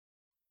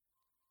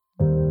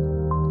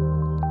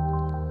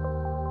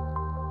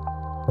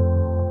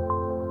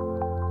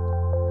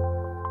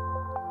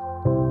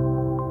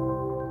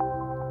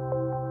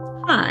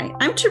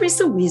I'm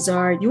Teresa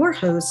Huizar, your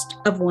host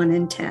of 1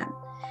 in 10.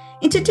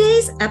 In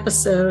today's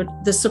episode,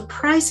 The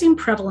Surprising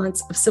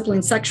Prevalence of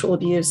Sibling Sexual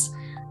Abuse,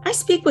 I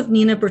speak with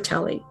Nina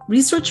Bertelli,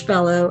 Research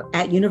Fellow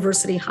at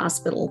University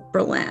Hospital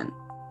Berlin.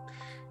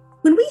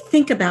 When we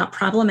think about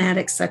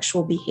problematic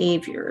sexual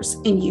behaviors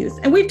in youth,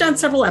 and we've done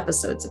several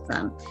episodes of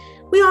them,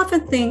 we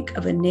often think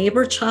of a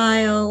neighbor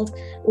child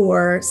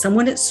or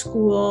someone at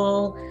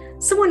school,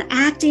 someone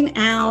acting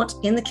out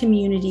in the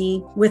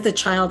community with a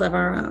child of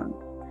our own.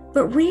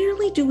 But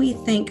rarely do we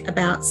think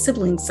about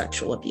sibling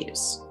sexual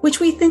abuse, which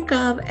we think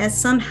of as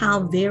somehow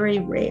very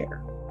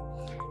rare.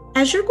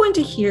 As you're going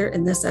to hear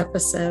in this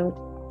episode,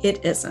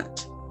 it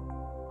isn't.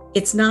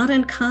 It's not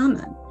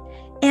uncommon.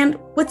 And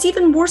what's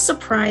even more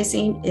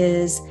surprising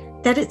is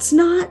that it's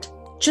not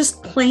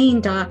just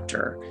plain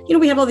doctor.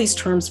 We have all these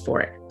terms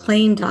for it,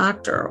 plain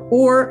doctor,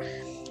 or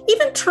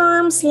even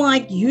terms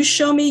like you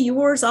show me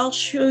yours, I'll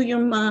show you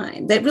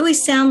mine, that really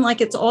sound like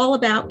it's all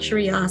about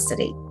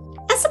curiosity.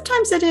 And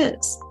sometimes it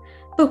is.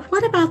 But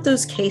what about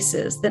those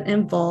cases that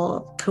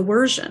involve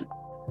coercion,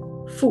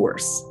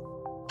 force,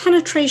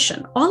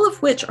 penetration, all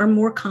of which are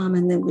more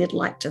common than we'd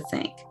like to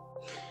think?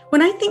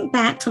 When I think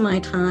back to my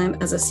time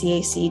as a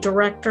CAC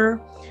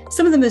director,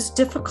 some of the most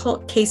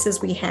difficult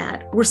cases we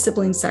had were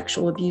sibling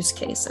sexual abuse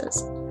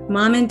cases.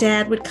 Mom and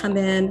dad would come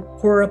in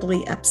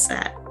horribly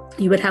upset.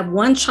 You would have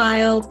one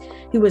child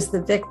who was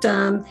the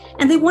victim,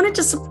 and they wanted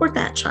to support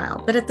that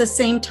child, but at the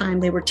same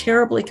time, they were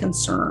terribly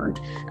concerned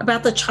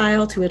about the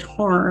child who had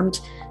harmed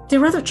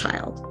their other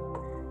child,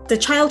 the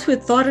child who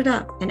had thought it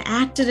up and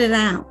acted it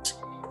out,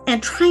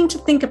 and trying to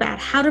think about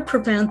how to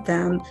prevent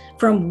them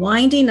from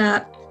winding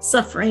up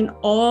suffering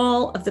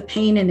all of the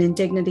pain and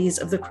indignities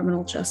of the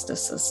criminal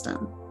justice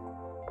system.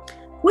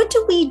 What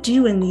do we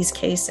do in these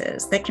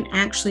cases that can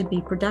actually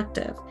be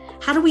productive?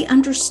 How do we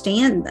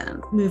understand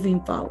them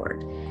moving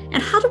forward?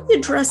 And how do we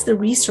address the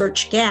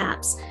research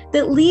gaps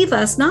that leave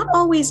us not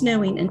always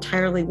knowing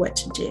entirely what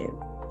to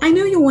do? I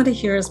know you want to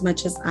hear as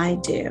much as I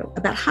do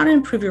about how to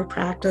improve your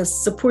practice,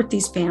 support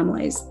these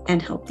families,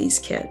 and help these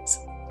kids.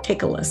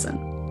 Take a listen.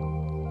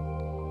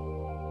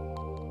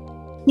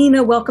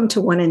 Nina, welcome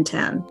to 1 in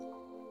 10.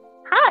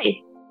 Hi.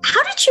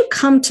 How did you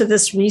come to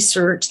this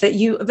research that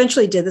you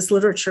eventually did, this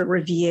literature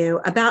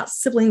review about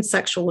sibling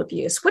sexual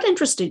abuse? What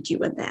interested you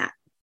in that?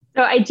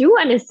 So I do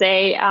want to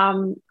say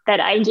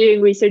that I'm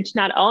doing research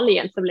not only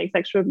on sibling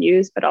sexual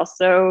abuse, but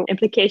also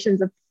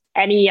implications of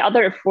any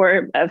other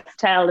form of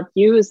child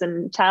abuse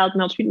and child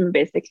maltreatment,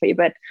 basically.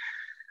 But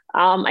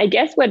I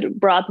guess what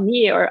brought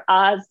me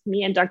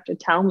and Dr.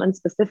 Tellman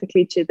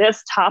specifically to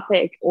this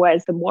topic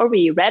was the more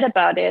we read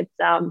about it,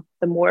 the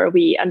more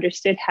we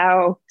understood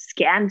how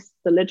scant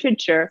the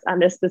literature on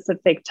this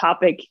specific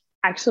topic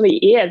actually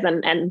is.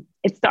 And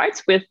it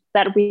starts with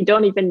that we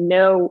don't even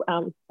know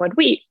what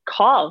we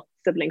call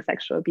sibling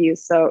sexual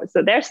abuse. So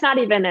there's not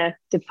even a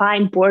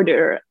defined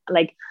border,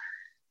 like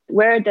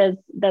where does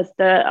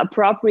the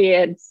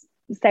appropriate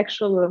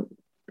sexual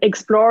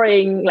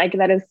exploring, like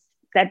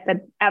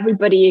that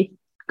everybody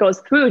goes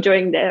through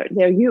during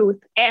their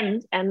youth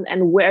end,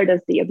 and where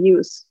does the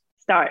abuse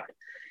start?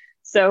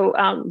 So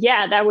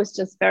that was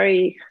just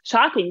very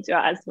shocking to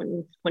us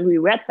when we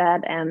read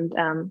that. And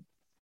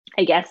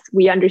I guess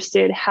we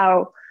understood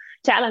how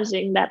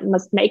challenging that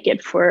must make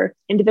it for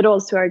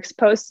individuals who are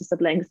exposed to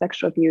sibling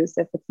sexual abuse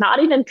if it's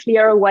not even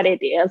clear what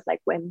it is,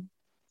 like when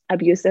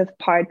abusive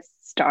parts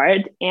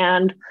start.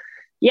 And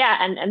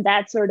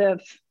that sort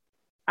of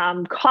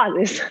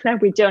causes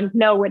that we don't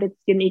know what its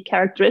unique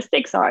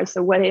characteristics are.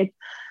 So what it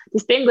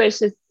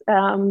distinguishes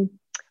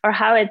or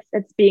how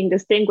it's being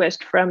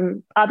distinguished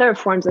from other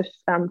forms of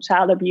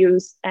child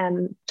abuse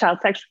and child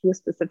sexual abuse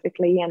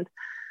specifically, and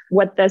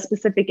what the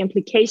specific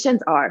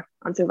implications are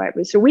on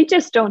survivors. So we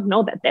just don't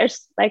know that.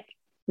 There's like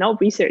no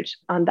research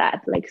on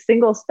that, like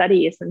single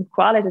studies and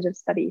qualitative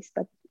studies,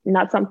 but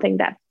not something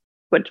that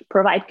would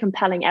provide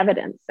compelling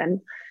evidence. And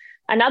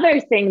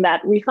another thing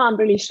that we found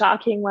really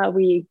shocking while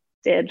we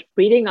did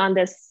reading on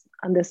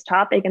this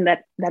topic, and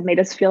that made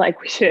us feel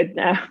like we should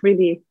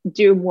really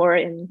do more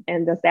in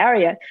this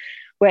area,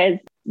 was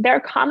there are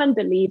common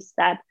beliefs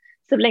that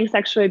sibling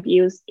sexual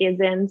abuse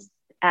isn't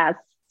as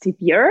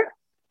severe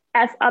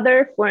as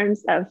other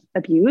forms of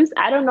abuse.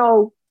 I don't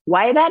know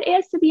why that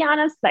is, to be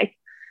honest. Like,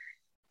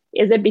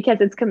 is it because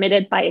it's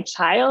committed by a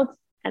child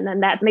and then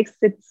that makes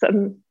it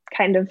some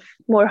kind of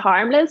more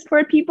harmless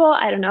for people?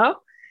 I don't know.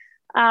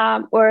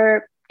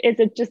 Or is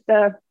it just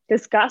the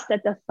disgust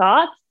at the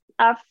thought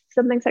of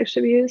sibling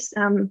sexual abuse?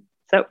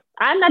 So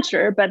I'm not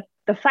sure, but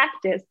the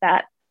fact is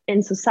that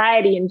in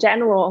society in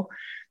general,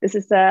 this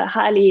is a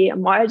highly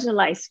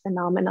marginalized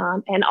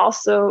phenomenon, and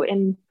also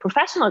in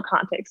professional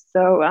context.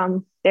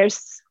 So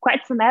there's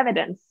quite some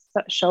evidence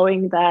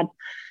showing that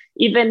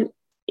even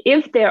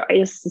if there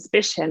is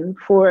suspicion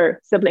for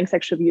sibling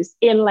sexual abuse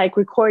in like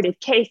recorded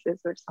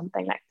cases or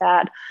something like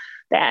that,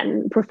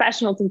 then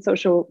professionals in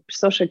social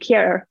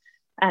care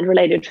and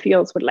related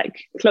fields would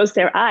like close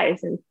their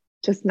eyes and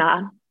just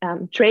not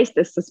trace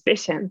this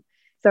suspicion.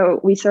 So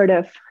we sort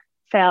of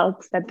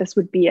felt that this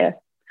would be a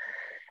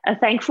a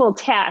thankful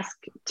task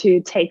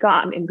to take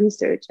on in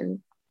research and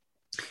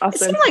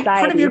also it seemed like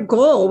part of your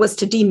goal was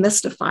to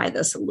demystify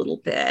this a little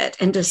bit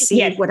and to see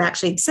yes. what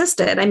actually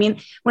existed. I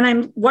mean, when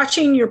I'm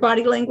watching your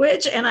body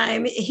language and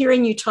I'm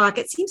hearing you talk,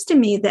 it seems to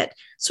me that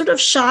sort of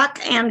shock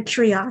and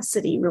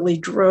curiosity really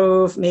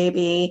drove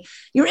maybe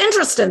your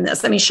interest in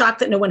this. I mean, shock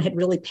that no one had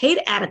really paid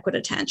adequate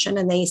attention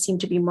and they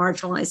seemed to be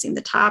marginalizing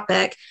the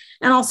topic,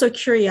 and also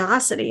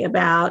curiosity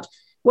about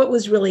what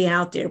was really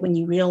out there when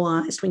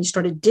you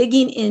started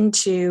digging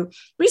into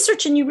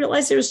research and you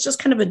realized there was just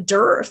kind of a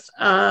dearth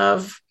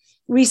of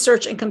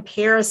research in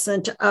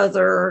comparison to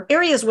other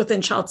areas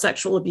within child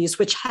sexual abuse,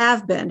 which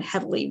have been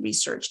heavily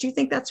researched. Do you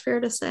think that's fair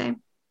to say?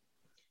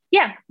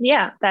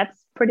 Yeah, that's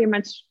pretty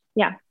much,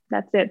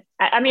 that's it.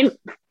 I mean,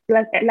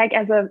 like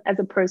as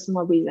a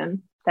personal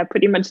reason, that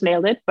pretty much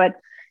nailed it. But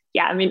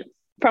yeah, I mean,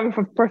 from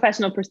a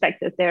professional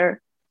perspective, there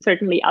are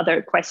certainly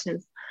other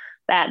questions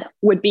that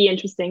would be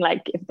interesting,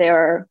 like if there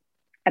are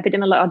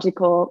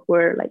epidemiological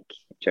or like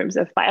in terms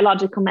of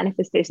biological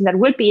manifestations that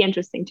would be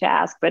interesting to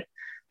ask. But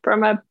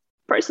from a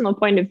personal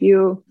point of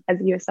view, as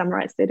you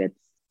summarized it, it's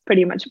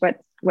pretty much what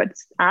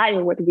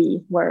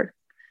we were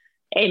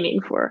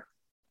aiming for.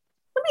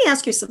 Let me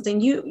ask you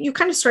something. You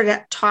kind of started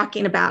out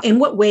talking about in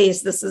what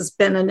ways this has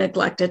been a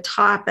neglected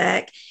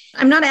topic.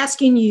 I'm not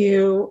asking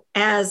you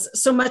as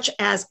so much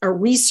as a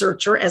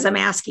researcher as I'm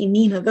asking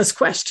Nina this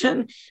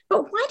question,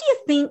 but why do you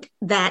think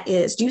that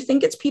is? Do you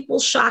think it's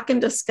people's shock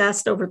and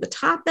disgust over the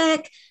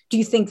topic? Do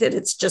you think that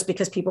it's just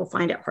because people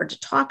find it hard to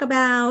talk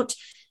about?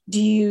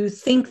 Do you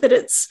think that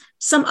it's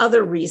some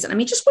other reason? I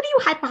mean, just what do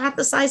you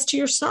hypothesize to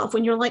yourself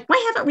when you're like,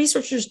 why haven't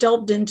researchers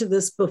delved into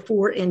this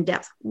before in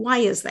depth? Why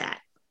is that?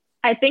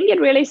 I think it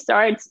really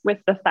starts with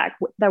the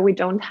fact that we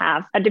don't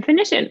have a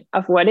definition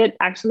of what it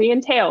actually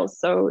entails.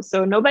 So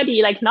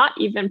nobody, like not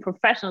even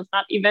professionals,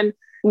 not even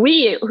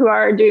we who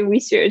are doing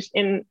research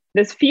in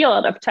this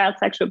field of child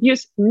sexual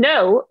abuse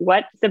know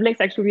what sibling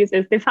sexual abuse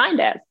is defined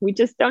as. We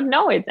just don't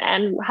know it.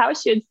 And how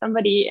should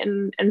somebody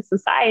in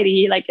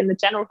society, like in the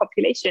general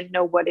population,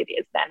 know what it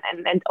is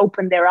then and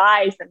open their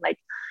eyes and like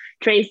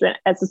trace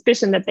a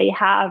suspicion that they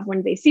have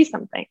when they see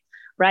something,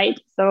 right?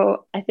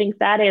 So I think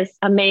that is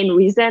a main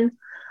reason.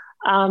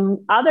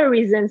 Other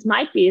reasons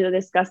might be the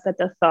disgust at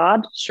the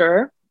thought,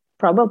 sure,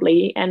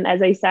 probably. And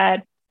as I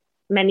said,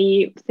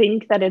 many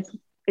think that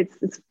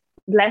it's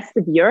less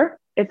severe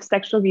if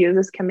sexual abuse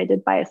is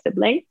committed by a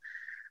sibling,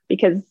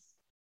 because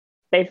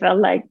they felt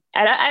like,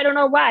 I don't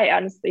know why,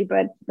 honestly,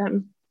 but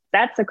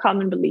that's a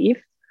common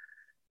belief.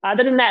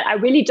 Other than that, I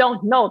really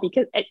don't know,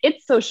 because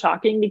it's so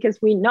shocking, because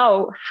we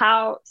know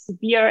how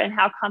severe and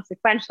how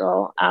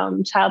consequential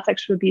child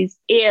sexual abuse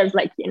is,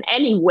 like in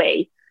any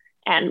way.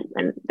 And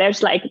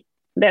there's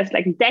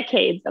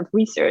decades of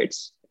research,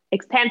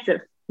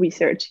 extensive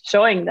research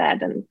showing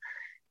that, and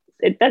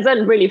it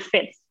doesn't really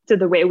fit to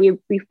the way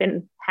we've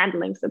been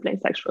handling sibling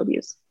sexual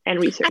abuse and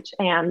research.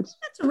 And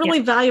that's a really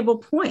valuable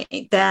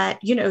point that,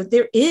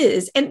 there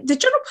is, and the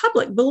general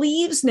public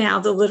believes now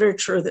the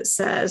literature that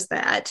says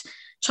that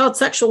child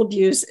sexual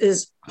abuse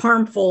is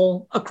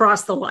harmful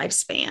across the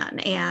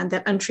lifespan and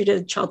that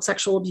untreated child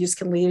sexual abuse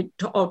can lead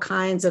to all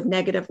kinds of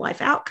negative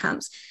life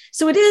outcomes.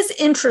 So it is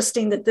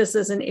interesting that this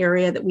is an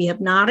area that we have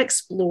not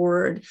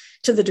explored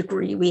to the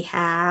degree we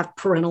have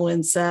parental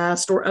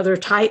incest or other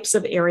types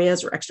of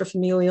areas or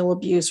extrafamilial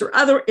abuse or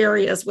other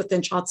areas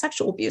within child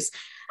sexual abuse.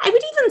 I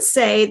would even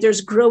say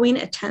there's growing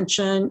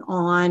attention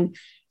on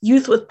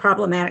youth with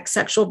problematic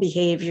sexual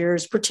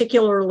behaviors,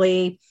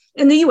 particularly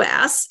in the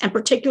US, and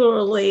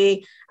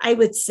particularly, I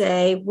would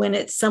say, when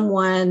it's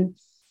someone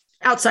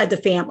outside the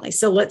family.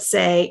 So let's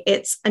say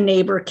it's a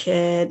neighbor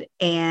kid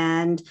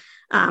and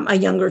a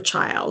younger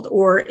child,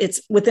 or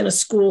it's within a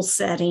school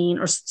setting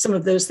or some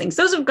of those things.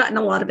 Those have gotten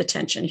a lot of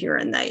attention here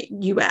in the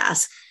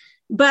US.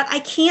 But I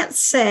can't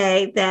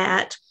say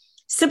that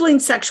sibling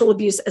sexual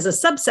abuse as a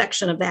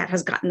subsection of that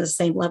has gotten the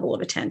same level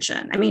of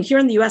attention. I mean, here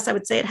in the US, I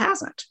would say it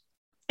hasn't.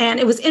 And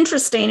it was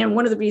interesting. And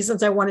one of the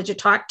reasons I wanted to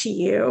talk to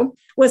you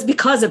was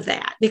because of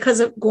that, because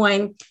of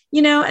going,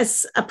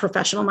 as a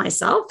professional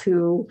myself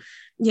who,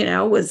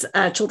 was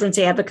a children's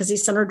advocacy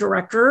center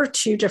director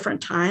 2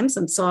 different times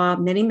and saw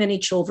many, many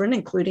children,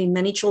 including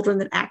many children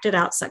that acted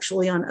out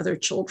sexually on other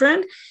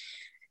children.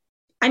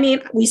 I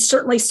mean, we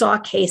certainly saw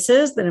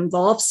cases that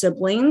involved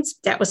siblings.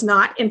 That was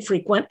not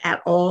infrequent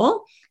at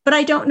all. But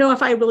I don't know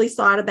if I really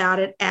thought about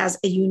it as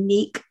a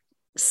unique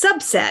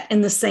subset in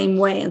the same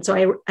way. And so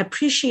I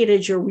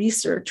appreciated your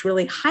research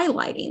really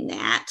highlighting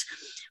that.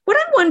 What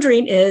I'm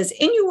wondering is,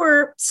 in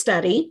your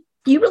study,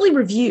 you really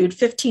reviewed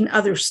 15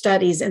 other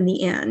studies in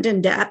the end,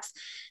 in depth,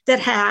 that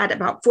had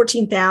about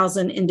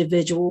 14,000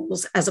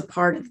 individuals as a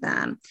part of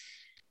them.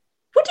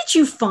 What did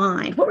you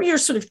find? What were your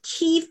sort of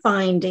key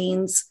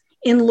findings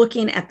in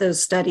looking at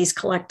those studies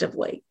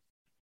collectively?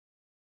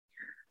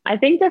 I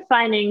think the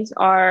findings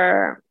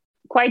are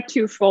quite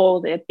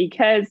twofold,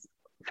 because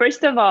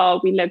first of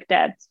all, we looked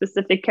at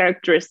specific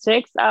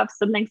characteristics of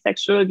sibling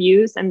sexual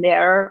abuse. And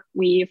there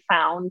we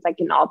found, like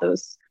in all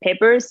those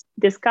papers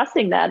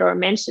discussing that or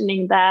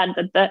mentioning that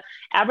the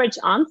average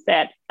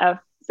onset of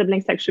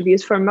sibling sexual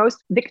abuse for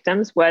most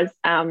victims was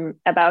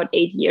about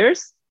 8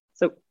 years,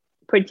 so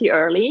pretty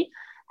early.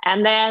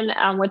 And then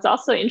what's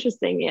also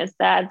interesting is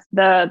that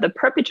the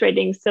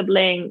perpetrating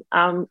sibling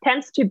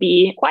tends to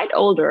be quite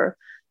older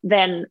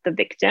than the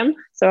victim,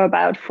 so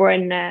about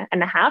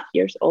 4.5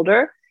 years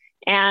older.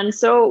 And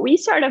so we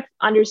sort of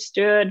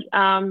understood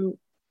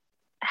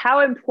how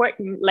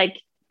important like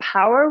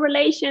power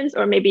relations,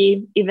 or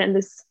maybe even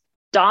this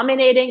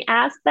dominating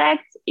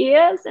aspect,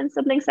 is in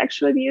sibling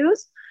sexual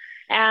abuse.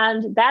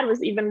 And that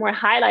was even more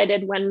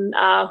highlighted when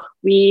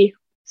we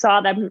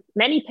saw that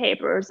many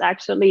papers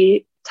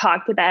actually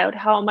talked about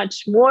how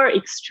much more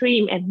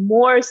extreme and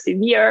more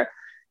severe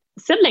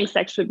sibling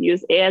sexual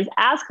abuse is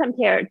as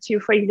compared to,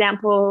 for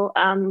example,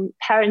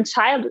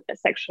 parent-child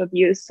sexual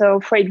abuse. So,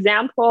 for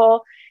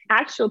example,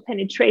 actual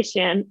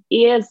penetration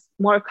is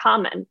more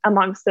common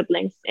among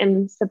siblings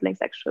in sibling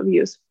sexual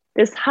abuse.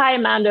 This high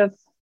amount of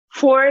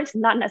force,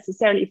 not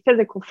necessarily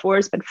physical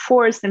force, but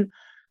force and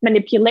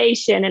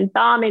manipulation and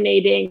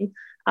dominating,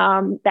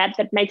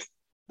 that makes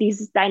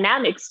these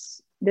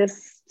dynamics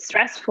this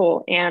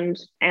stressful and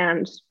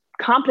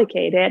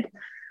complicated.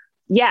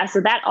 Yeah,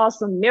 so that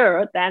also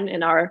mirrored then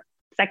in our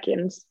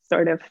second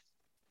sort of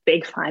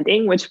big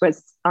finding, which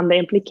was on the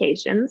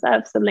implications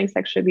of sibling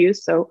sexual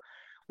abuse. So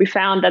we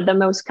found that the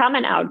most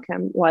common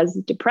outcome was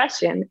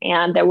depression.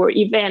 And there were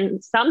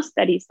even some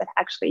studies that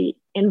actually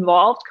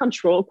involved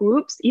control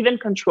groups,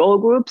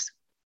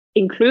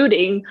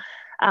 including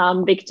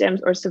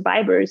victims or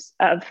survivors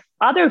of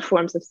other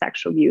forms of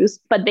sexual abuse.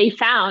 But they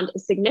found a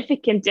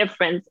significant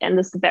difference in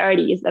the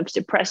severities of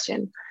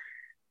depression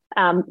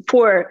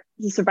for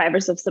the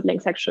survivors of sibling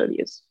sexual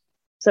abuse.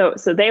 So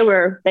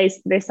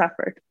they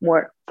suffered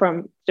more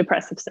from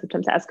depressive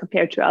symptoms as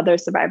compared to other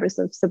survivors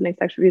of sibling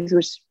sexual abuse,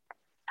 which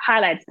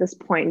highlights this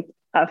point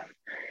of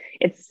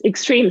its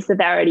extreme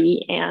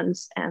severity and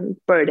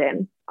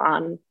burden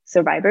on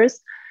survivors.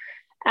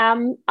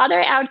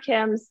 Other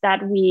outcomes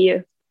that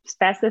we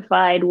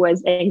specified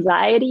was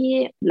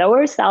anxiety,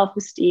 lower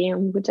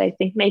self-esteem, which I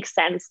think makes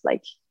sense,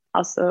 like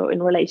also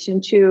in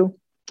relation to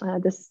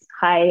this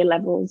high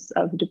levels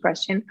of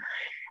depression,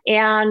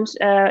 and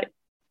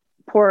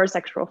poor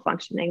sexual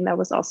functioning. That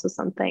was also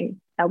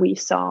something that we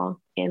saw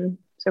in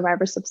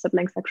survivors of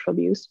sibling sexual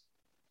abuse.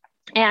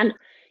 And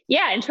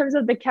yeah, in terms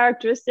of the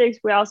characteristics,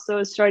 we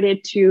also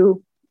started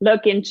to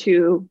look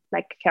into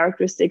like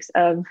characteristics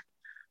of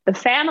the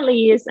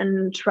families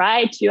and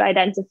try to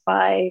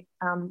identify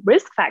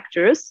risk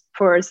factors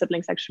for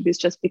sibling sexual abuse,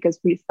 just because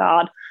we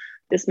thought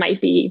this might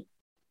be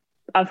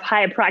of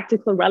high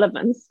practical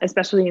relevance,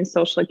 especially in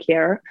social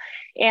care.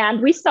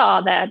 And we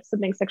saw that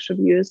sibling sexual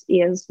abuse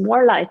is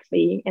more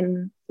likely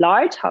in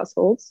large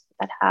households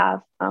that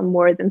have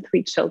more than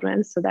 3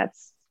 children. So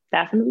that's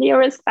definitely a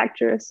risk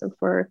factor. So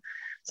for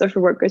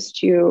social workers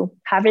to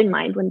have in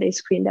mind when they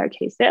screen their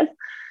cases.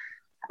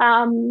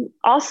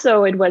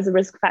 Also, it was a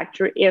risk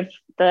factor if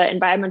the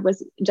environment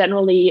was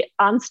generally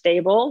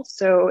unstable.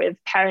 So if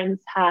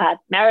parents had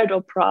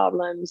marital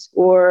problems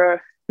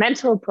or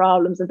mental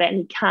problems of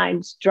any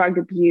kind, drug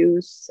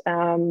abuse,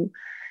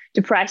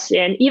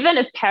 depression, even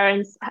if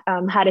parents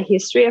had a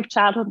history of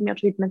childhood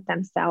maltreatment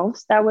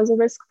themselves, that was a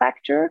risk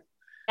factor.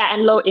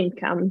 And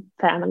low-income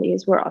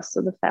families were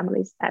also the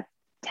families that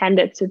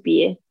tended to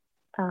be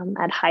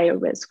at higher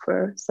risk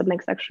for sibling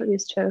sexual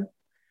abuse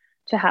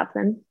to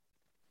happen.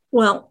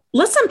 Well,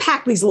 let's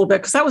unpack these a little bit,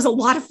 because that was a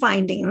lot of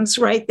findings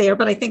right there,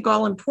 but I think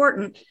all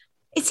important.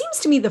 It seems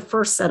to me the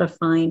first set of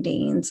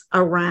findings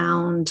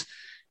around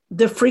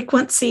the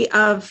frequency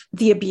of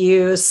the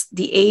abuse,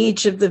 the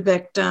age of the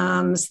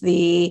victims,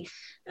 the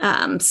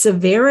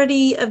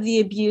severity of the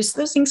abuse,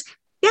 those things,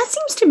 that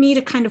seems to me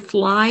to kind of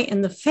fly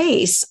in the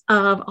face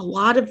of a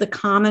lot of the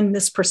common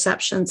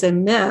misperceptions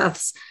and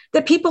myths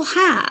that people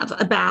have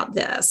about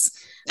this.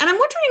 And I'm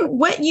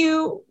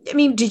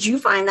wondering did you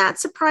find that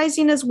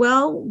surprising as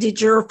well?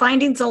 Did your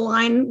findings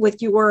align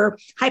with your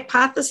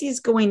hypotheses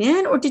going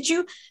in? Or did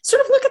you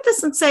sort of look at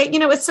this and say,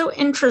 it's so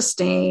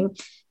interesting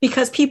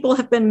because people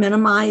have been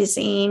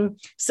minimizing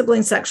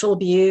sibling sexual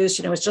abuse.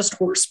 It's just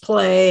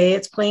horseplay,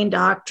 it's playing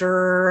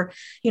doctor,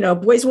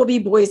 boys will be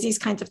boys, these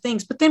kinds of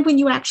things. But then when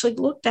you actually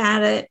looked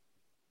at it,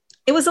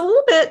 it was a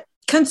little bit,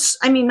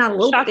 not a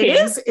little shocking. Bit,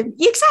 it is,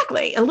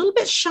 exactly, a little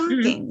bit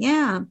shocking.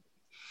 Mm-hmm.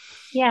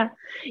 Yeah,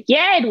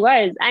 it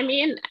was.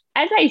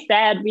 As I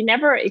said, we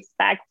never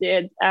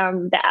expected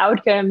the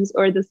outcomes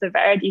or the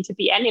severity to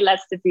be any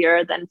less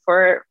severe than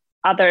for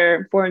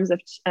other forms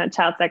of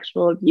child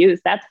sexual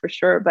abuse, that's for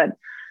sure. But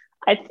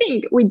I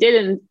think we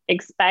didn't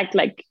expect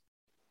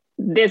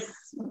this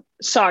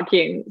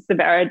shocking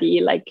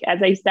severity,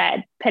 as I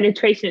said,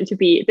 penetration to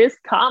be this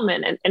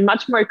common and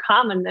much more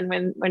common than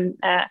when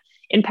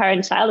in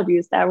parent-child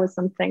abuse. That was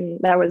something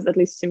that was, at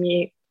least to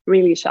me,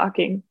 really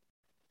shocking.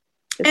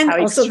 And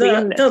also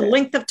the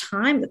length of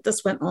time that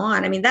this went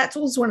on. That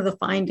was one of the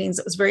findings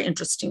that was very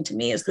interesting to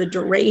me, is the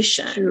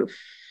duration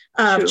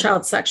of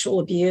child sexual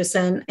abuse.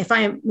 And if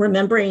I'm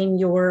remembering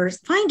your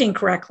finding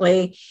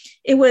correctly,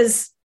 it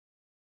was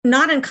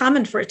not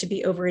uncommon for it to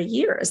be over a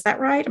year. Is that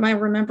right? Am I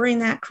remembering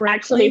that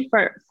correctly?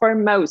 Actually, for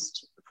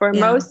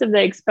most of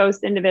the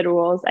exposed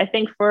individuals, I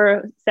think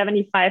for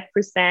 75%,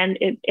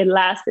 it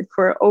lasted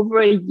for over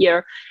a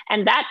year.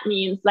 And that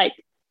means like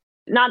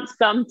not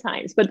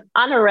sometimes, but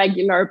on a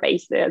regular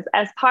basis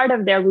as part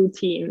of their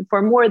routine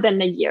for more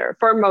than a year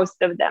for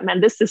most of them.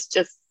 And this is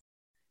just,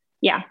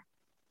 yeah.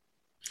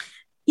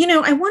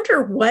 I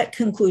wonder what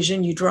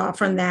conclusion you draw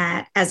from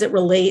that as it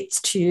relates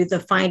to the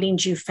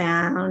findings you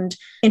found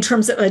in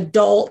terms of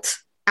adult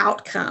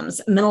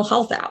outcomes, mental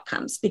health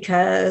outcomes,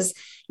 because,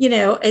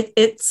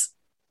 it's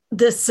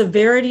the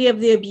severity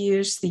of the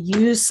abuse, the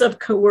use of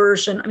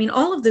coercion. I mean,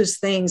 all of those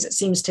things, it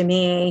seems to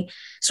me,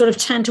 sort of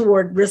tend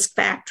toward risk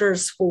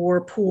factors for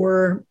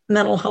poor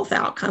mental health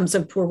outcomes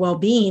and poor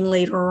well-being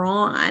later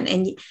on.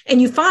 And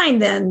you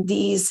find then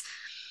these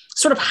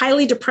sort of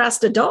highly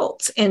depressed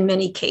adults in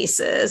many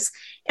cases.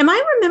 Am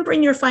I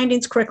remembering your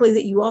findings correctly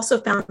that you also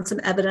found some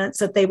evidence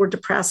that they were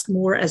depressed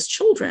more as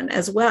children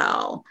as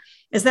well?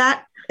 Is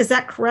that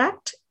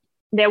correct?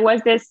 There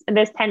was this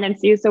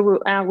tendency. So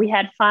we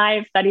had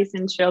 5 studies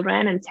in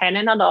children and 10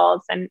 in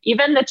adults. And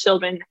even the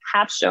children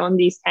have shown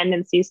these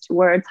tendencies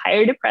towards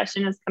higher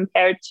depression as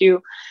compared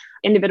to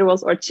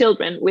individuals or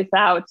children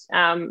without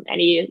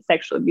any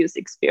sexual abuse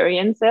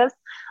experiences.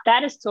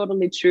 That is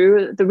totally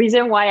true. The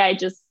reason why I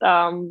just,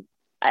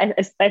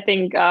 I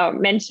think,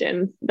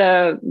 mentioned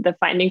the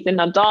findings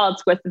in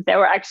adults was that there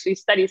were actually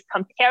studies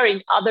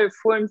comparing other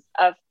forms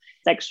of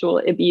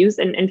sexual abuse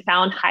and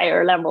found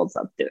higher levels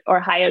or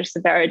higher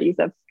severities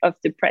of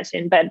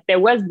depression. But there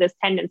was this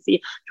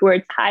tendency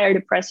towards higher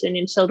depression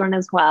in children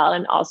as well,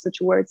 and also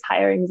towards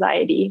higher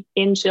anxiety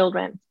in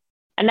children.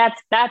 And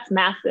that's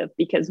massive,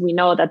 because we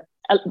know that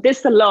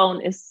this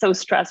alone is so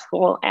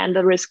stressful and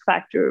a risk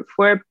factor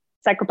for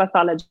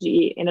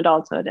psychopathology in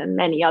adulthood and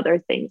many other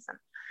things, and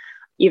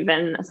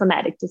even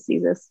somatic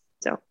diseases.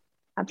 So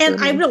absolutely.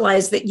 And I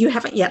realize that you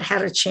haven't yet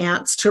had a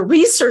chance to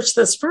research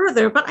this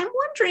further, but I'm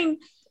wondering,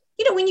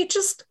 when you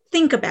just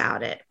think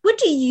about it, what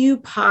do you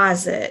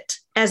posit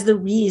as the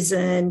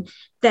reason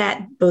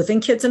that both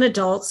in kids and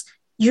adults,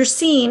 you're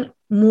seeing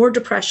more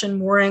depression,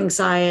 more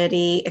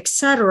anxiety, et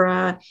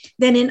cetera,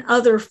 than in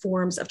other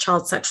forms of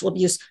child sexual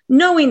abuse,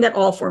 knowing that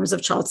all forms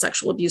of child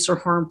sexual abuse are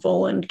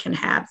harmful and can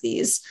have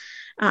these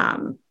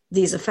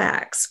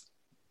effects?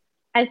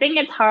 I think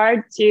it's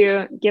hard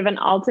to give an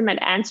ultimate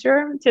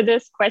answer to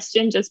this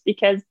question just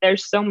because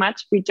there's so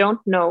much we don't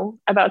know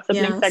about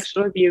sibling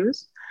sexual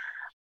abuse.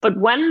 But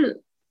one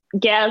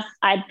guess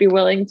I'd be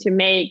willing to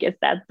make is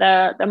that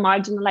the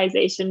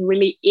marginalization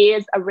really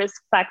is a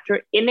risk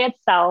factor in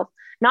itself,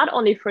 not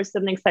only for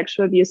sibling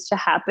sexual abuse to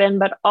happen,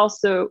 but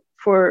also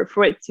for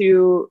it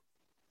to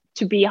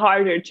be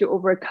harder to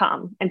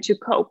overcome and to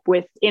cope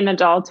with in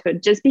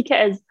adulthood, just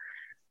because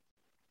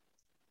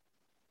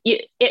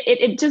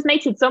it just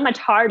makes it so much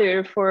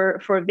harder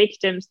for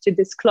victims to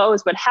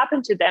disclose what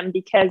happened to them,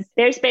 because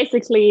there's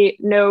basically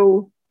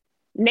no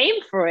name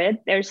for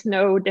it. There's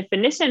no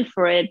definition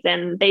for it,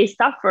 and they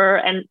suffer.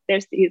 And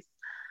there's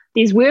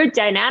these weird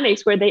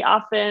dynamics where they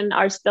often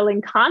are still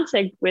in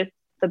contact with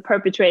the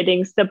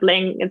perpetrating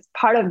sibling. It's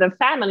part of the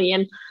family.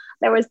 And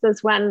there was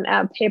this one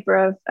paper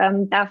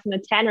of Daphne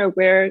Tanner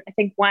where I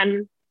think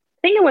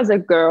it was a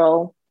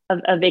girl,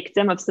 a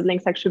victim of sibling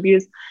sexual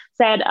abuse,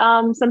 said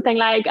something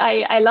like,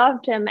 I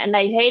loved him and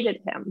I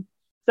hated him.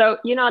 So,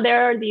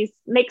 there are these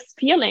mixed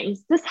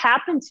feelings. This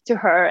happened to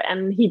her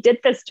and he did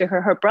this to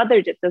her. Her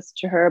brother did this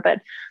to her.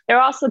 But there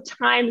are also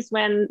times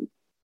when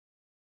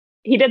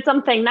he did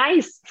something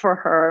nice for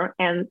her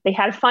and they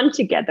had fun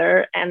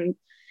together. And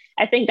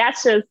I think that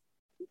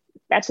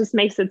just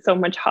makes it so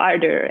much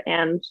harder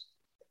and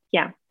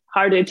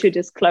harder to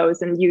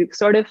disclose. And you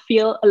sort of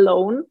feel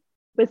alone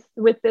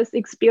with this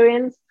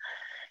experience.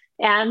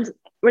 And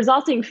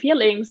resulting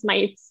feelings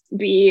might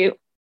be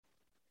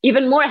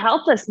even more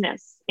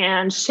helplessness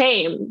and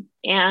shame,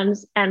 and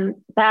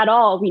that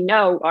all we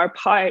know are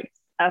parts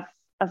of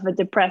a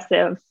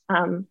depressive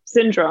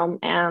syndrome,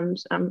 and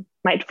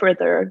might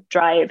further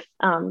drive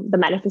the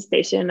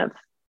manifestation of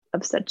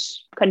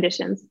such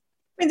conditions.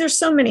 I mean, there's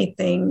so many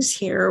things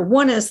here.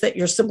 One is that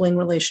your sibling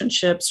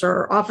relationships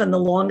are often the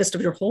longest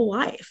of your whole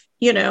life,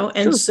 and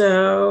True.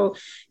 So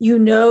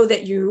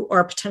that you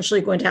are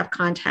potentially going to have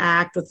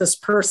contact with this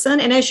person.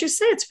 And as you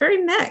say, it's very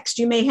mixed.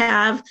 You may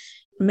have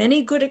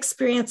many good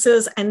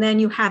experiences, and then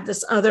you have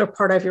this other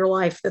part of your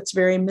life that's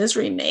very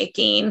misery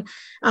making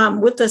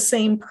with the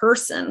same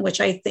person, which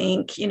I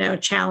think,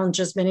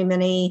 challenges many,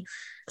 many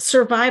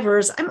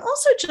survivors. I'm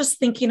also just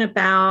thinking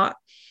about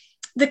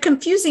the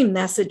confusing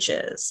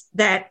messages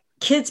that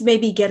kids may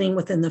be getting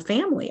within the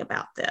family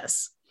about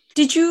this.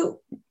 Did you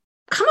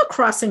come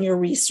across in your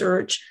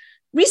research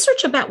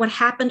about what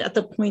happened at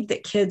the point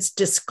that kids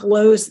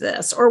disclose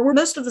this? Or were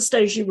most of the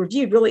studies you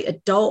reviewed really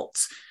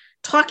adults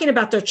talking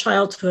about their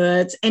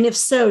childhoods? And if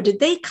so, did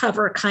they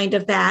cover kind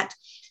of that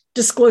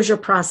disclosure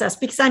process?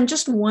 Because I'm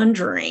just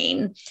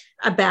wondering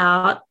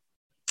about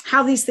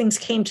how these things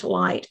came to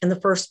light in the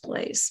first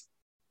place.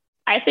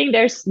 I think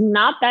there's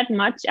not that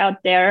much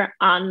out there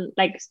on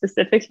like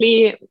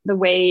specifically the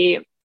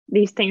way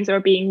these things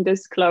are being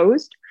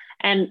disclosed.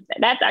 And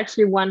that's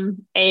actually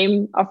one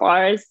aim of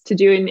ours to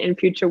do in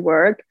future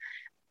work.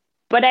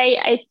 But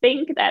I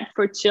think that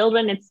for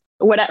children,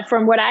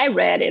 from what I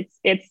read,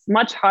 it's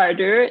much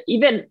harder,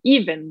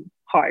 even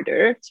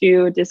harder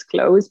to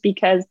disclose,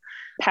 because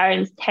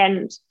parents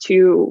tend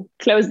to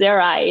close their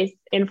eyes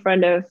in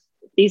front of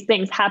these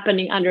things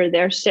happening under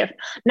their shift,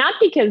 not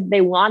because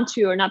they want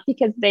to or not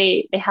because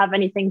they have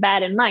anything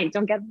bad in mind.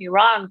 Don't get me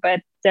wrong,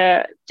 but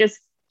just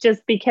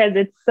because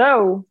it's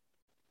so,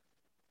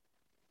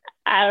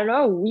 I don't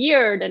know,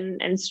 weird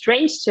and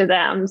strange to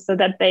them, so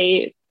that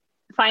they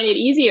find it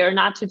easier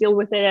not to deal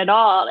with it at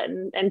all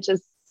and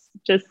just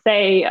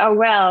say, oh,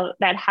 well,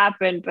 that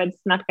happened, but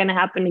it's not going to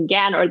happen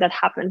again, or that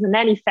happens in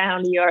any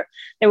family, or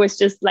it was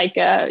just like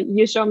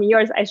you show me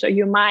yours, I show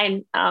you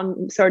mine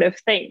sort of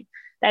thing.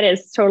 That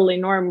is totally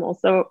normal.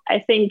 So I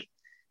think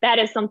that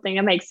is something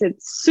that makes it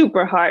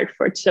super hard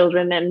for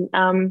children.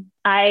 And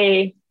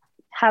I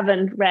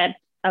haven't read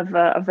of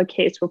a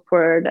case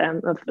report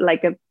of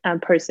like a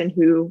person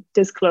who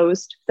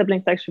disclosed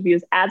sibling sexual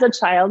abuse as a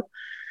child.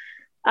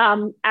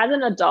 As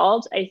an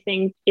adult, I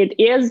think it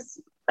is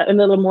a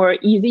little more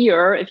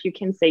easier, if you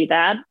can say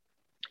that,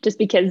 just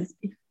because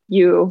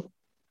you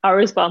are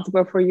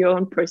responsible for your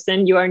own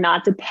person. You are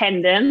not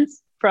dependent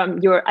from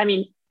your,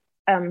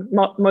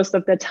 most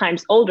of the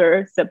times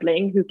older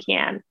sibling who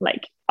can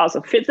like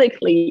also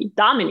physically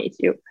dominate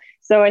you.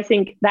 So I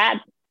think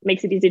that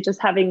makes it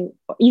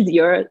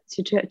easier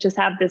to just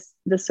have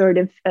this sort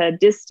of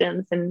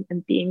distance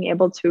and being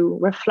able to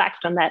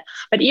reflect on that.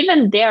 But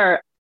even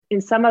there,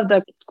 in some of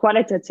the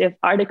qualitative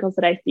articles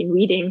that I've been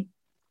reading,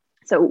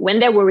 so when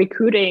they were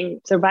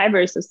recruiting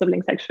survivors of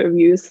sibling sexual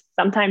abuse,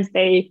 sometimes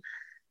they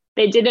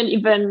didn't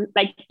even,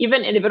 like,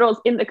 even individuals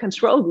in the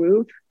control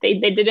group, they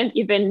didn't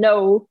even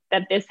know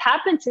that this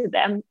happened to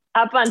them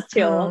up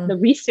until the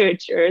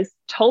researchers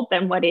told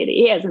them what it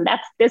is. And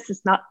this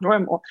is not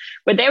normal.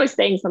 But they were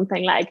saying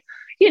something like,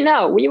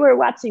 we were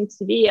watching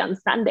TV on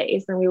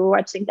Sundays and we were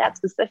watching that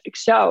specific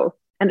show.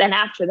 And then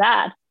after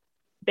that,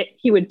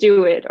 he would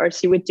do it or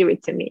she would do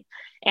it to me.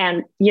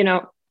 And,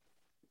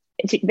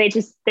 they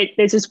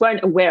just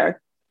weren't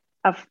aware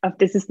of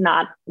this is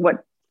not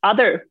what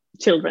other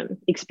children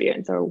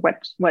experience, or what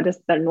is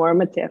the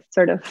normative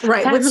sort of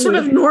what's sort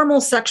of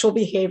normal sexual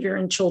behavior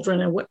in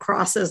children and what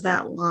crosses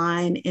that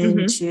line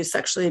into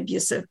sexually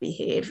abusive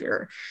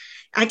behavior.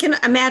 I can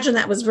imagine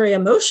that was very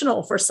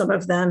emotional for some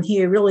of them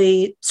who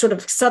really sort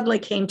of suddenly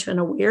came to an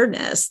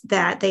awareness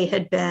that they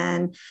had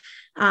been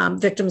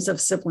victims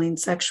of sibling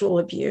sexual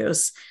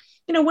abuse.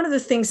 One of the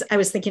things I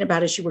was thinking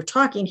about as you were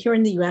talking, here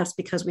in the US,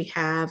 because we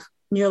have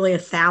nearly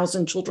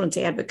 1,000 children's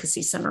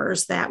advocacy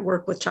centers that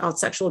work with child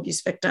sexual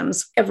abuse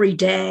victims every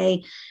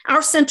day,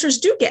 our centers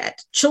do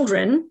get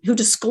children who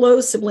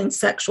disclose sibling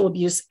sexual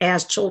abuse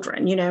as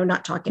children,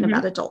 not talking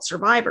about adult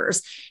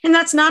survivors. And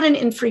that's not an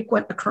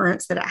infrequent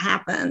occurrence that it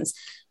happens.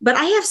 But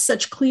I have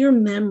such clear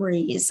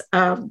memories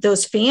of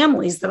those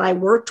families that I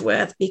worked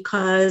with,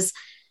 because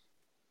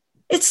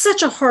it's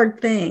such a hard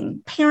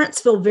thing.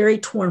 Parents feel very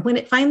torn when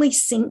it finally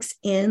sinks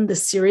in the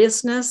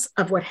seriousness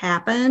of what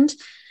happened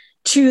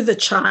to the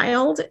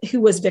child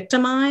who was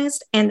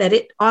victimized, and that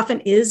it often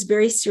is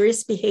very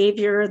serious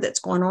behavior that's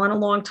gone on a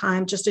long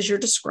time, just as you're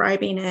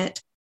describing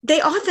it. They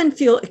often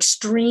feel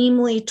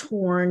extremely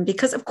torn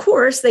because, of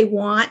course, they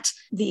want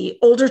the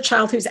older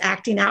child who's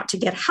acting out to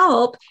get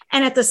help.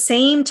 And at the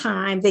same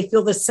time, they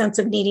feel the sense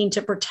of needing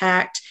to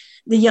protect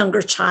the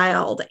younger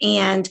child.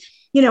 And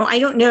I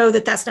don't know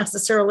that that's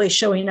necessarily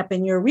showing up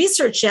in your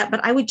research yet,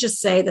 but I would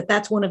just say that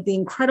that's one of the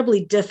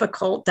incredibly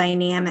difficult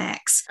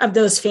dynamics of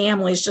those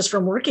families, just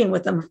from working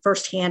with them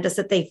firsthand, is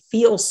that they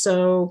feel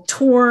so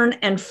torn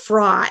and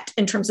fraught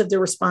in terms of their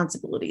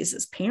responsibilities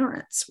as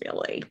parents,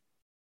 really.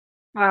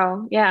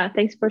 Wow. Yeah.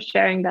 Thanks for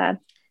sharing that.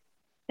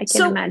 I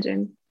can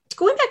imagine.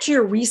 Going back to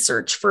your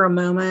research for a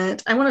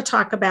moment, I want to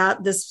talk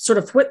about this sort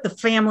of what the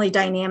family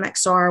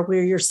dynamics are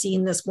where you're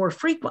seeing this more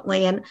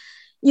frequently. And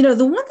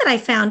the one that I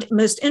found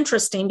most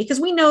interesting, because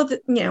we know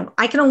that,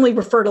 I can only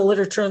refer to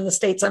literature in the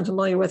states I'm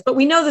familiar with, but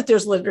we know that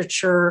there's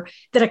literature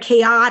that a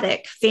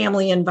chaotic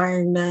family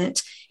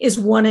environment is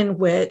one in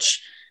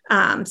which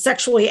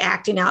sexually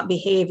acting out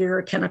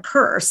behavior can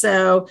occur.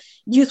 So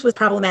youth with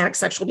problematic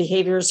sexual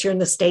behaviors here in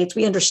the States,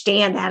 we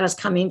understand that as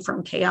coming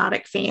from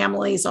chaotic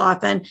families,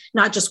 often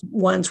not just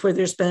ones where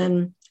there's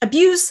been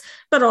abuse,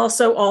 but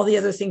also all the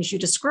other things you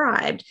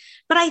described.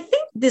 But I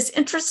think this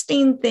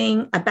interesting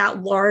thing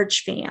about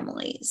large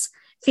families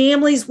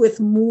with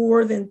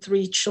more than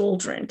 3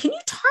 children, can you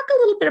talk a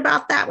little bit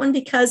about that one?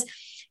 Because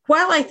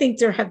while I think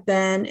there have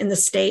been in the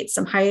States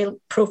some high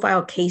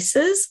profile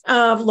cases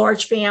of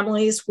large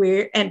families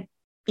and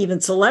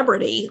even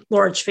celebrity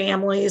large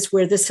families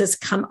where this has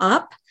come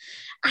up,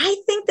 I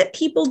think that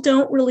people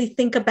don't really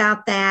think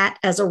about that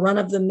as a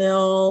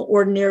run-of-the-mill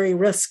ordinary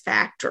risk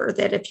factor,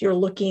 that if you're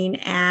looking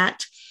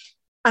at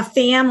a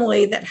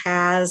family that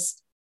has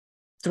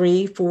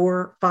 3,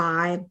 4,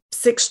 5,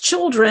 6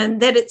 children,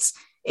 that it's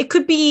it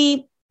could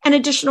be an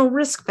additional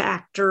risk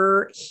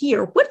factor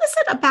here. What is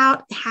it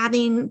about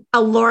having a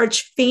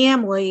large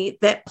family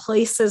that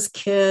places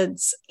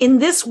kids in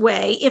this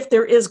way, if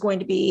there is going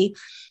to be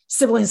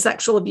sibling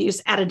sexual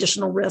abuse, at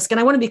additional risk? And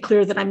I want to be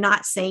clear that I'm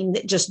not saying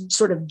that just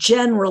sort of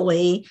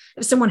generally,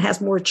 if someone has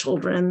more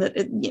children,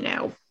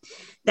 that,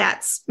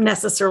 that's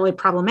necessarily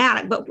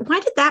problematic. But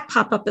why did that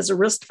pop up as a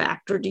risk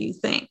factor, do you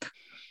think?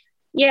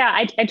 Yeah,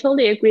 I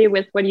totally agree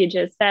with what you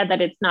just said,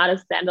 that it's not a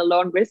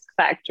standalone risk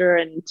factor.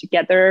 And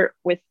together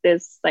with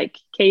this like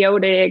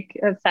chaotic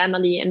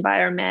family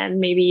environment,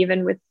 maybe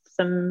even with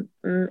some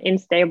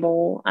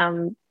unstable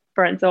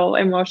parental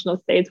emotional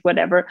states,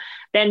 whatever,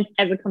 then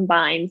as a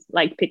combined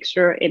like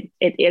picture, it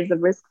is a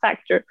risk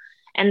factor.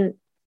 And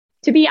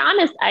to be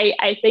honest,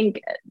 I think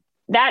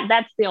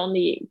that's the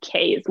only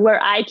case where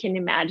I can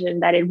imagine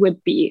that it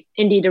would be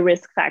indeed a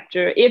risk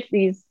factor if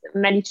these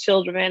many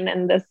children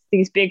and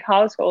these big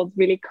households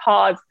really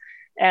cause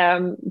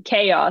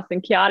chaos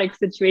and chaotic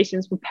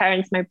situations where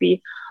parents might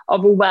be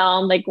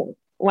overwhelmed, like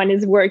one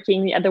is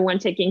working, the other one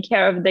taking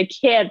care of the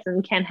kids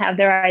and can't have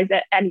their eyes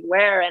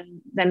anywhere,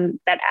 and then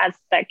that adds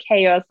that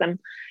chaos. And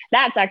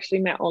that's actually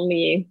my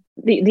only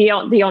the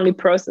only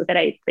process that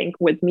I think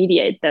would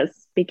mediate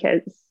this,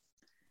 because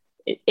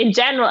in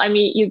general, I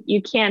mean,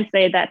 you can't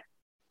say that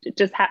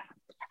just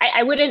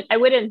I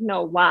wouldn't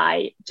know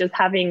why just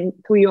having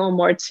 3 or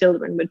more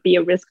children would be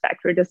a risk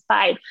factor,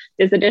 despite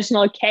this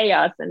additional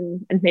chaos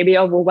and maybe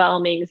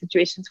overwhelming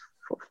situations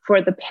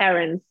for the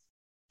parents.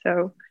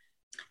 So,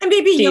 and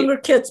maybe younger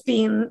kids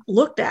being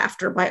looked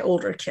after by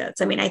older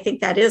kids. I mean, I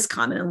think that is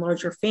common in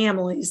larger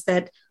families,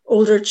 that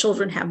older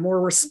children have more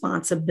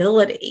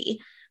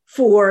responsibility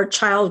for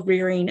child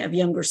rearing of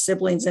younger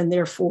siblings, and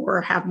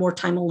therefore have more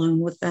time alone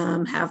with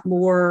them, have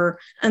more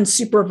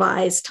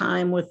unsupervised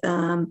time with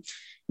them.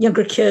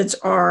 Younger kids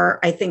are,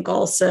 I think,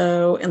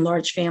 also in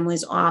large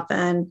families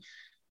often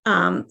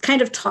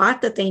kind of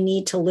taught that they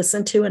need to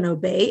listen to and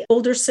obey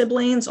older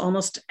siblings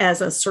almost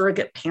as a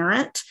surrogate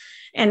parent.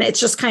 And it's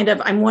just kind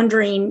of, I'm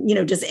wondering,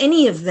 does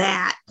any of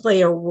that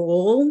play a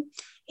role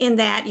in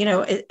that?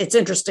 It's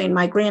interesting.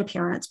 My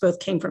grandparents both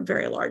came from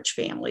very large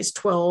families,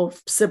 12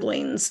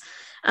 siblings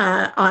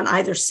on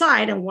either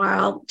side. And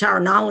while to our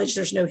knowledge,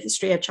 there's no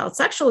history of child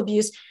sexual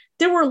abuse,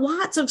 there were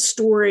lots of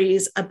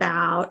stories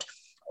about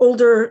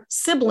older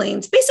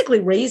siblings basically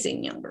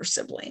raising younger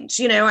siblings,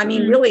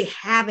 really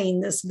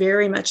having this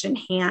very much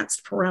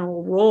enhanced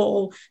parental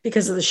role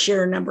because of the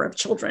sheer number of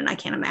children. I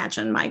can't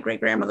imagine my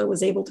great-grandmother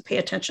was able to pay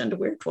attention to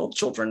where 12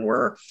 children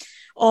were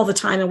all the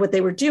time and what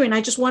they were doing.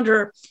 I just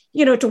wonder,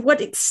 to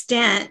what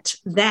extent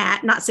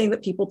that, not saying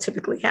that people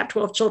typically have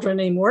 12 children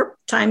anymore,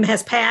 time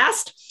has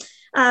passed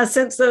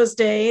since those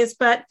days,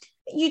 but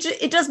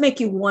it does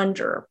make you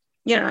wonder,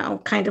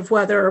 kind of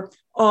whether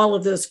all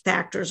of those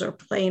factors are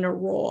playing a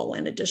role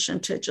in addition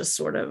to just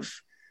sort of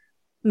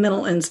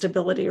mental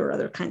instability or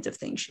other kinds of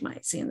things you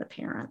might see in the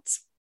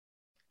parents.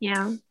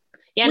 Yeah.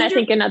 And I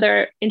think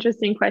another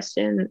interesting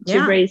question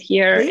to raise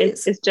here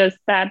is just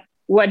that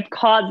what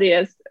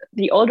causes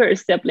the older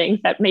siblings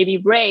that maybe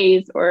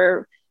raise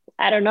or,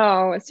 I don't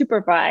know,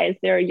 supervise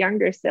their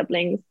younger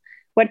siblings,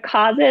 what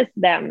causes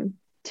them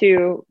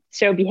to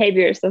show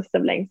behaviors of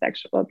sibling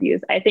sexual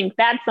abuse? I think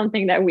that's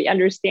something that we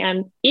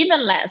understand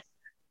even less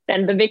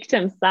than the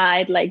victim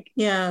side. Like,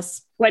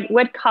 yes,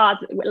 what cause,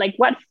 like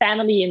what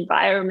family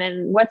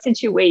environment, what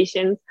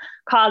situations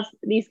cause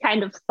these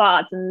kind of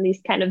thoughts and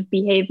these kind of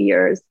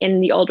behaviors in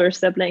the older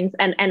siblings?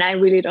 And I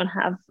really don't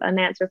have an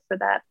answer for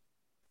that.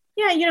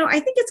 Yeah, I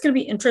think it's going to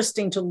be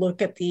interesting to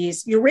look at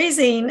these. You're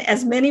raising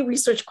as many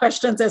research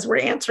questions as we're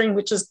answering,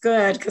 which is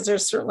good because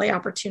there's certainly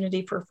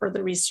opportunity for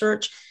further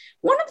research.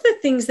 One of the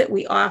things that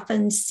we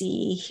often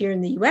see here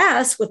in the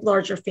US with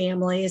larger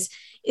families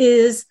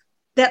is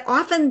that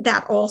often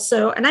that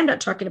also, and I'm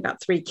not talking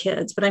about 3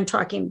 kids, but I'm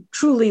talking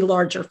truly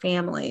larger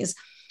families,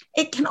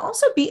 it can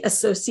also be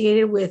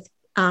associated with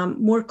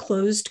more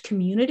closed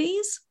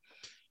communities.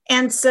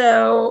 And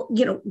so,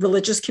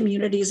 religious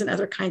communities and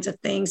other kinds of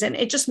things. And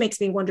it just makes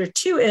me wonder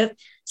too, if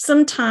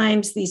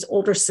sometimes these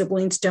older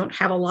siblings don't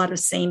have a lot of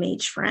same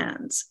age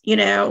friends,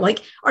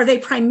 are they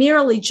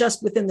primarily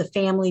just within the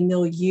family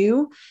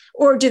milieu,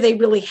 or do they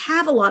really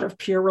have a lot of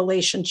peer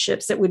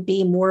relationships that would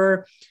be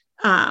more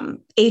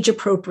age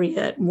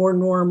appropriate, more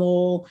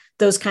normal,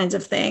 those kinds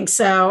of things.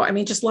 So,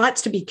 just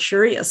lots to be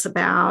curious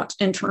about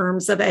in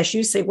terms of, as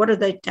you say, what are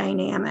the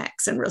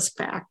dynamics and risk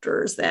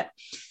factors that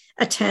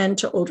attend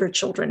to older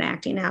children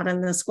acting out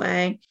in this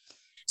way.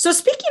 So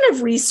speaking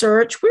of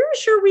research, where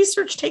is your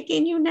research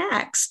taking you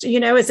next?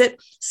 Is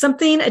it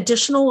something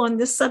additional on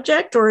this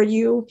subject, or are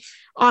you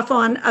off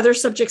on other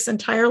subjects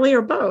entirely,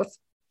 or both?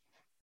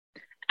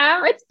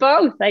 It's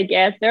both, I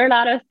guess. There are a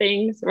lot of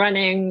things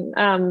running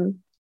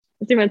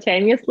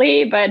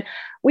simultaneously, but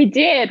we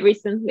did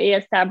recently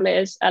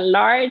establish a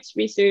large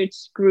research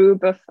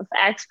group of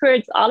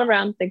experts all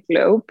around the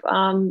globe.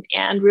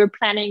 And we're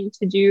planning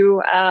to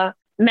do a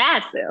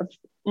massive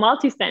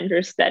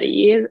multi-center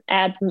study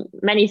at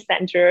many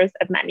centers,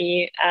 at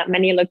many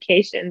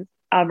locations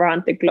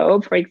around the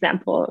globe. For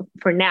example,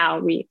 for now,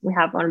 we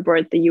have on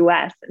board the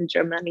US and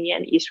Germany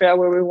and Israel,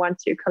 where we want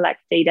to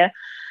collect data.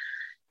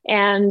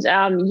 And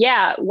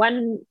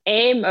one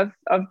aim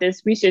of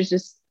this research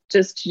is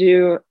just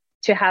to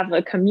have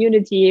a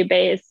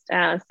community-based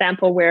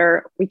sample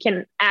where we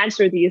can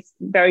answer these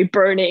very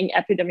burning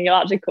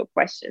epidemiological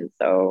questions.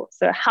 So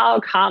how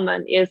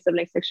common is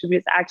sibling sexual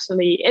abuse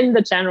actually in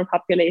the general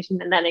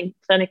population and then in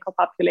clinical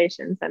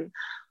populations, and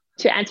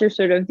to answer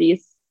sort of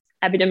these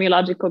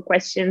epidemiological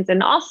questions.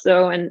 And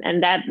also,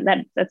 and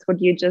that's what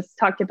you just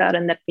talked about,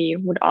 and that we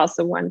would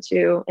also want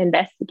to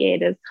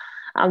investigate is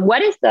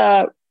what is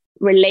the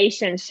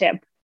relationship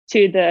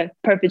to the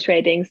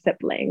perpetrating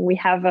sibling. We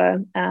have a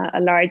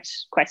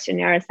large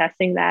questionnaire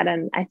assessing that,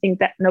 and I think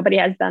that nobody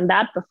has done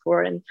that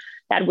before, and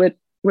that would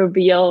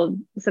reveal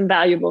some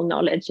valuable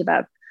knowledge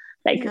about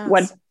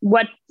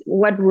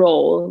what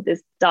role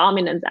this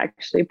dominance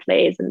actually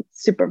plays and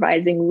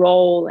supervising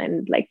role.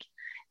 And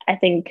I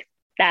think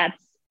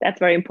that's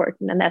very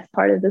important, and that's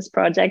part of this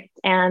project.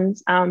 And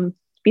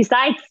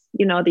besides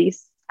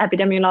these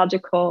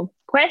epidemiological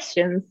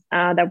questions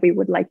that we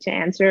would like to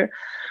answer,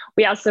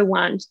 we also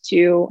want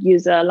to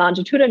use a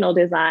longitudinal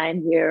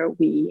design where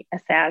we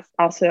assess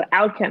also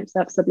outcomes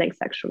of sibling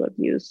sexual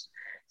abuse.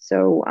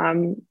 So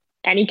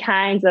any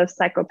kinds of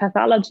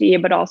psychopathology,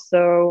 but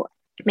also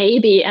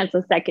maybe as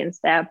a second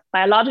step,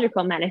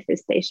 biological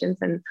manifestations,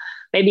 and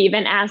maybe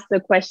even ask the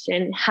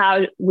question,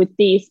 how would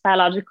these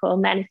biological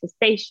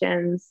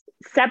manifestations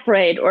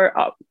separate or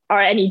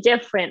are any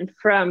different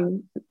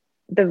from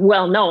the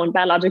well-known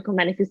biological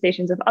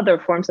manifestations of other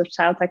forms of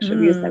child sexual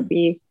abuse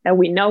that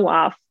we know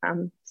of.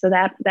 So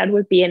that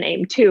would be an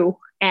aim too.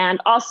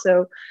 And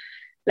also,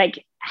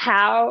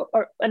 how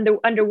or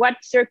under what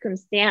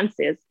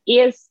circumstances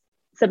is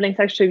sibling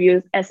sexual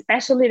abuse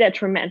especially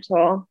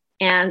detrimental,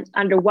 and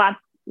under what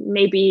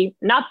maybe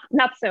not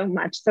so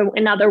much. So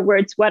in other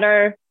words, what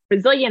are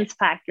resilience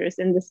factors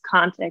in this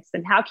context,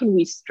 and how can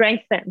we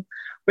strengthen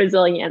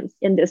resilience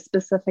in this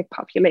specific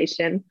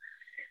population?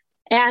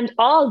 And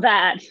all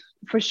that,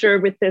 for sure,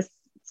 with this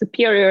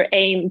superior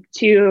aim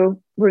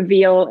to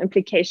reveal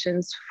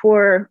implications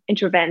for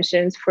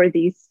interventions for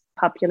these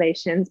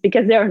populations,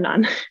 because there are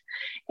none.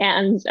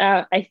 And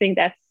I think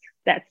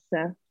that's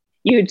a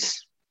huge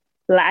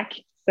lack.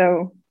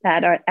 So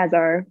that as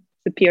our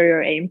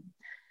superior aim.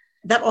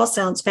 That all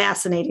sounds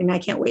fascinating. I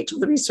can't wait till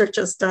the research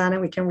is done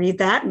and we can read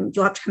that, and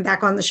you'll have to come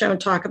back on the show and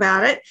talk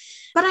about it.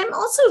 But I'm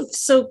also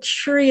so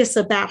curious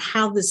about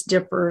how this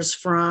differs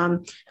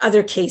from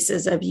other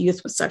cases of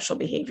youth with sexual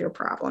behavior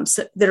problems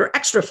that are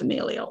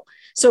extrafamilial.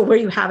 So where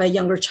you have a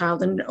younger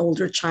child and an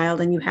older child,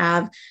 and you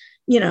have,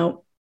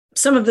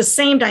 some of the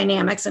same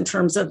dynamics in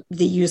terms of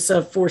the use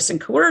of force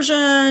and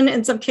coercion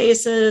in some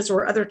cases,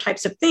 or other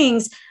types of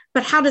things.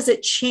 But how does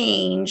it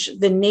change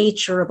the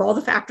nature of all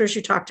the factors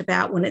you talked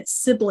about when it's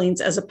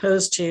siblings, as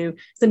opposed to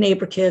the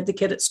neighbor kid, the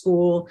kid at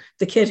school,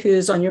 the kid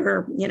who's on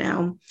your,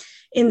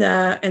 in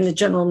the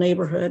general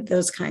neighborhood,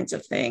 those kinds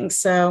of things.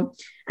 So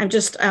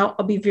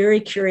I'll be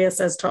very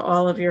curious as to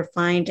all of your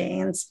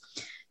findings.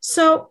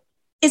 So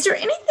is there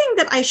anything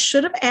that I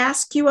should have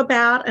asked you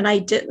about and I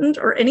didn't,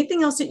 or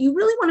anything else that you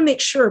really want to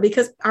make sure?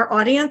 Because our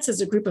audience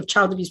is a group of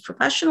child abuse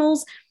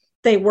professionals.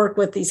 They work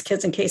with these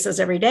kids and cases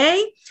every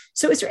day.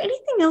 So is there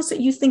anything else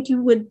that you think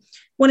you would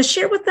want to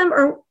share with them,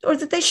 or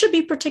that they should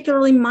be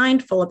particularly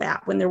mindful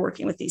about when they're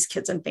working with these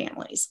kids and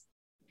families?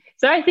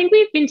 So I think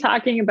we've been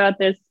talking about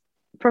this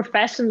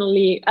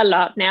professionally a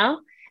lot now.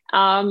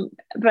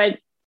 But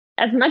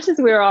as much as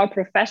we're all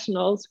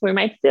professionals, we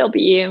might still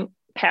be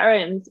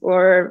parents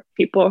or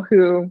people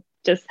who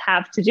just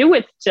have to do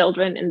with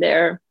children in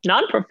their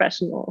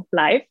non-professional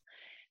life.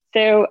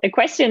 So a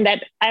question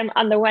that I'm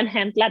on the one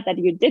hand glad that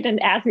you didn't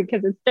ask,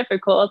 because it's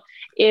difficult,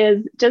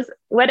 is just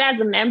what, as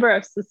a member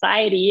of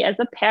society, as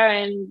a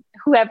parent,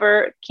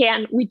 whoever,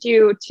 can we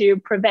do to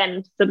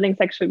prevent sibling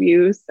sexual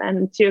abuse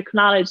and to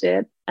acknowledge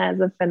it as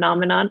a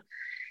phenomenon?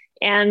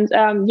 And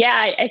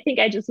I think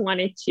I just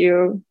wanted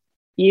to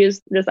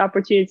use this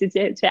opportunity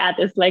to add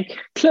this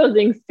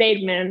closing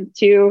statement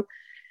to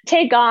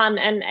take on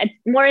a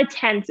more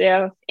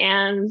attentive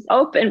and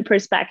open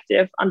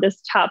perspective on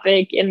this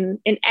topic in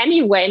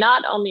any way,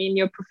 not only in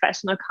your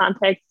professional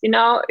context.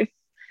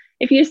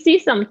 If you see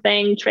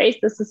something, trace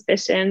the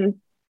suspicion.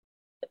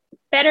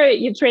 Better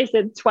you trace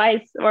it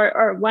twice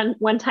or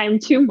one time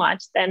too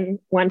much than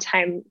one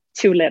time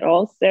too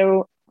little.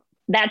 So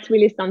that's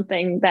really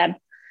something that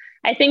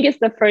I think is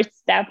the first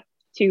step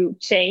to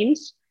change.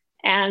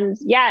 And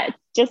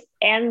just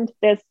end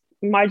this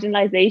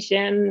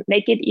marginalization,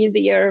 make it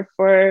easier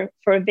for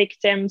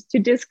victims to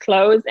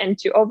disclose and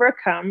to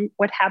overcome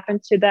what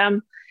happened to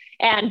them.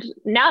 And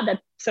now that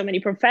so many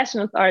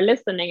professionals are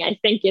listening, I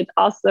think it'd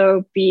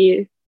also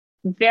be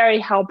very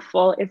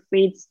helpful if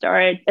we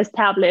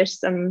establish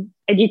some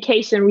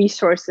education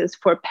resources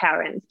for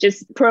parents,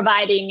 just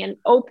providing an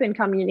open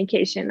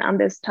communication on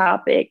this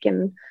topic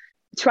and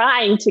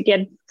trying to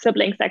get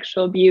sibling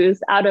sexual abuse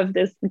out of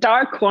this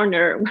dark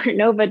corner where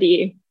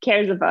nobody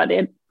cares about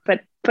it,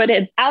 but put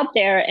it out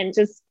there and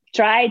just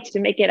tried to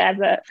make it as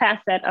a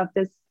facet of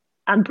this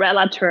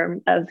umbrella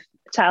term of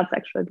child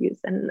sexual abuse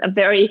and a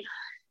very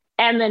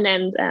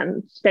eminent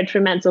and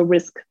detrimental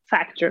risk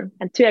factor,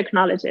 and to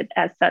acknowledge it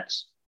as such.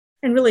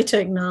 And really to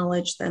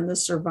acknowledge then the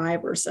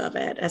survivors of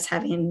it as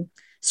having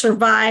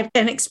survived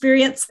an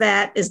experience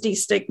that is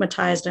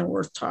destigmatized and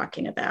worth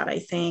talking about. I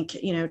think,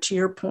 to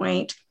your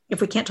point,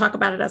 if we can't talk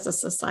about it as a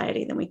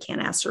society, then we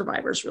can't ask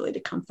survivors really to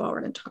come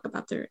forward and talk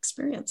about their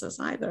experiences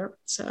either.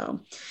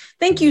 So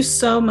thank you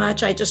so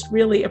much. I just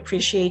really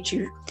appreciate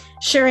you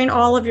sharing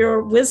all of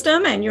your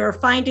wisdom and your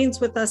findings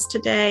with us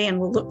today. And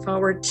we'll look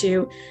forward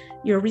to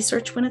your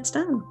research when it's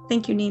done.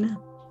 Thank you, Nina.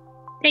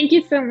 Thank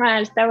you so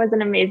much. That was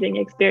an amazing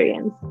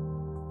experience.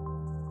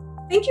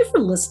 Thank you for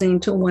listening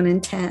to 1 in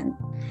 10.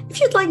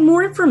 If you'd like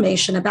more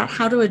information about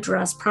how to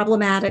address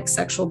problematic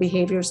sexual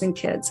behaviors in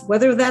kids,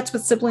 whether that's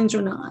with siblings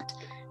or not,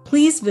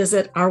 please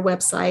visit our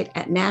website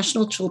at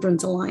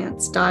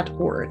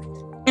nationalchildren'salliance.org.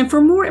 And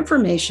for more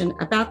information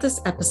about this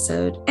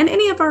episode and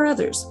any of our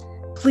others,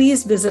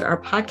 please visit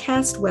our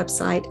podcast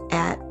website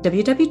at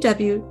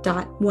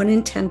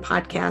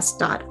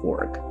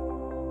www.1in10podcast.org.